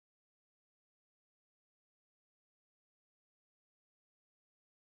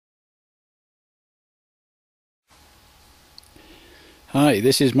Hi,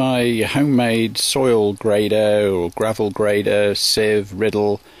 this is my homemade soil grader or gravel grader, sieve,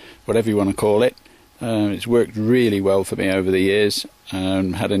 riddle, whatever you want to call it. It's worked really well for me over the years.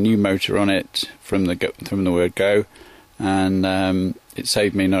 Had a new motor on it from the word go, and it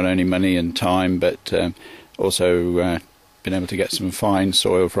saved me not only money and time, but also been able to get some fine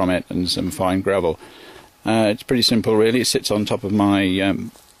soil from it and some fine gravel. It's pretty simple really. It sits on top of my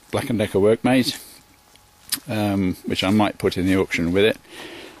Black & Decker Workmate, which I might put in the auction with it.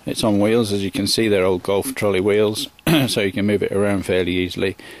 It's on wheels, as you can see. They're old golf trolley wheels, so you can move it around fairly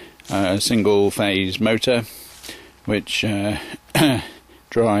easily. A single phase motor which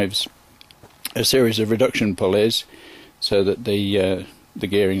drives a series of reduction pulleys so that the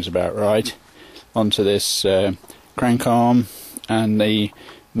gearing's about right onto this crank arm and the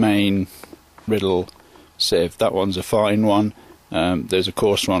main Riddle sieve. That one's a fine one. There's a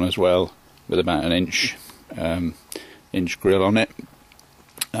coarse one as well with about an inch grill on it,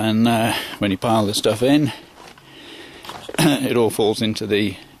 and when you pile the stuff in, it all falls into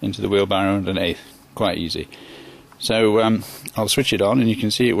the wheelbarrow underneath. Quite easy. So I'll switch it on and you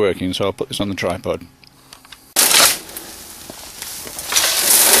can see it working, so I'll put this on the tripod.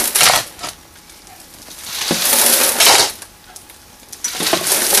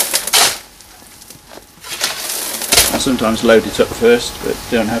 I sometimes load it up first, but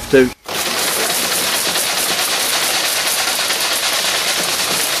don't have to.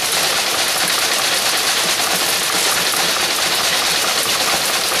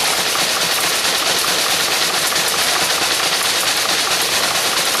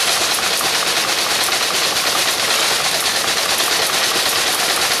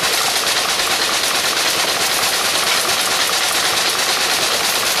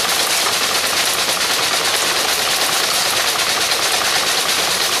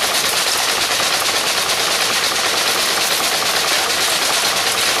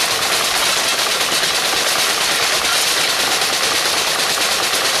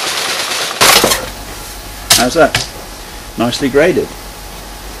 How's that? Nicely graded.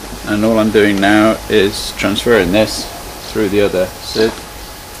 And all I'm doing now is transferring this through the other sieve,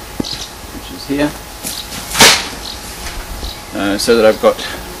 which is here, so that I've got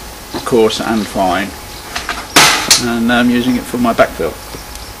coarse and fine, and I'm using it for my backfill.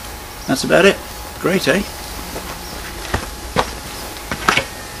 That's about it. Great, eh?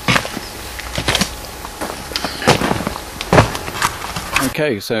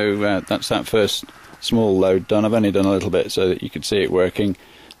 Okay, so that's that first small load done. I've only done a little bit so that you could see it working.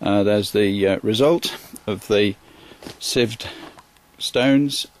 There's the result of the sieved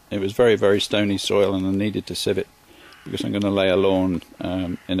stones. It was very, very stony soil, and I needed to sieve it because I'm going to lay a lawn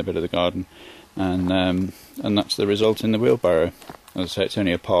in a bit of the garden, and that's the result in the wheelbarrow. As I say, it's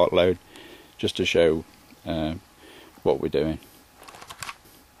only a part load, just to show what we're doing.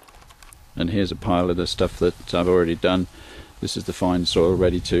 And here's a pile of the stuff that I've already done. This is the fine soil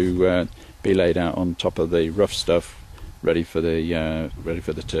ready to be laid out on top of the rough stuff, ready for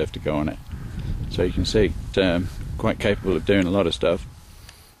the turf to go on it. So you can see quite capable of doing a lot of stuff.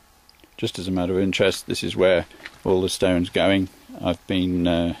 Just as a matter of interest, this is where all the stone's going. I've been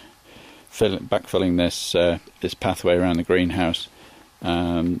backfilling this pathway around the greenhouse.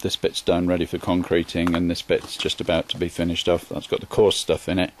 This bit's done, ready for concreting, and this bit's just about to be finished off. That's got the coarse stuff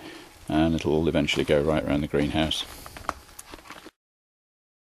in it, and it'll all eventually go right around the greenhouse.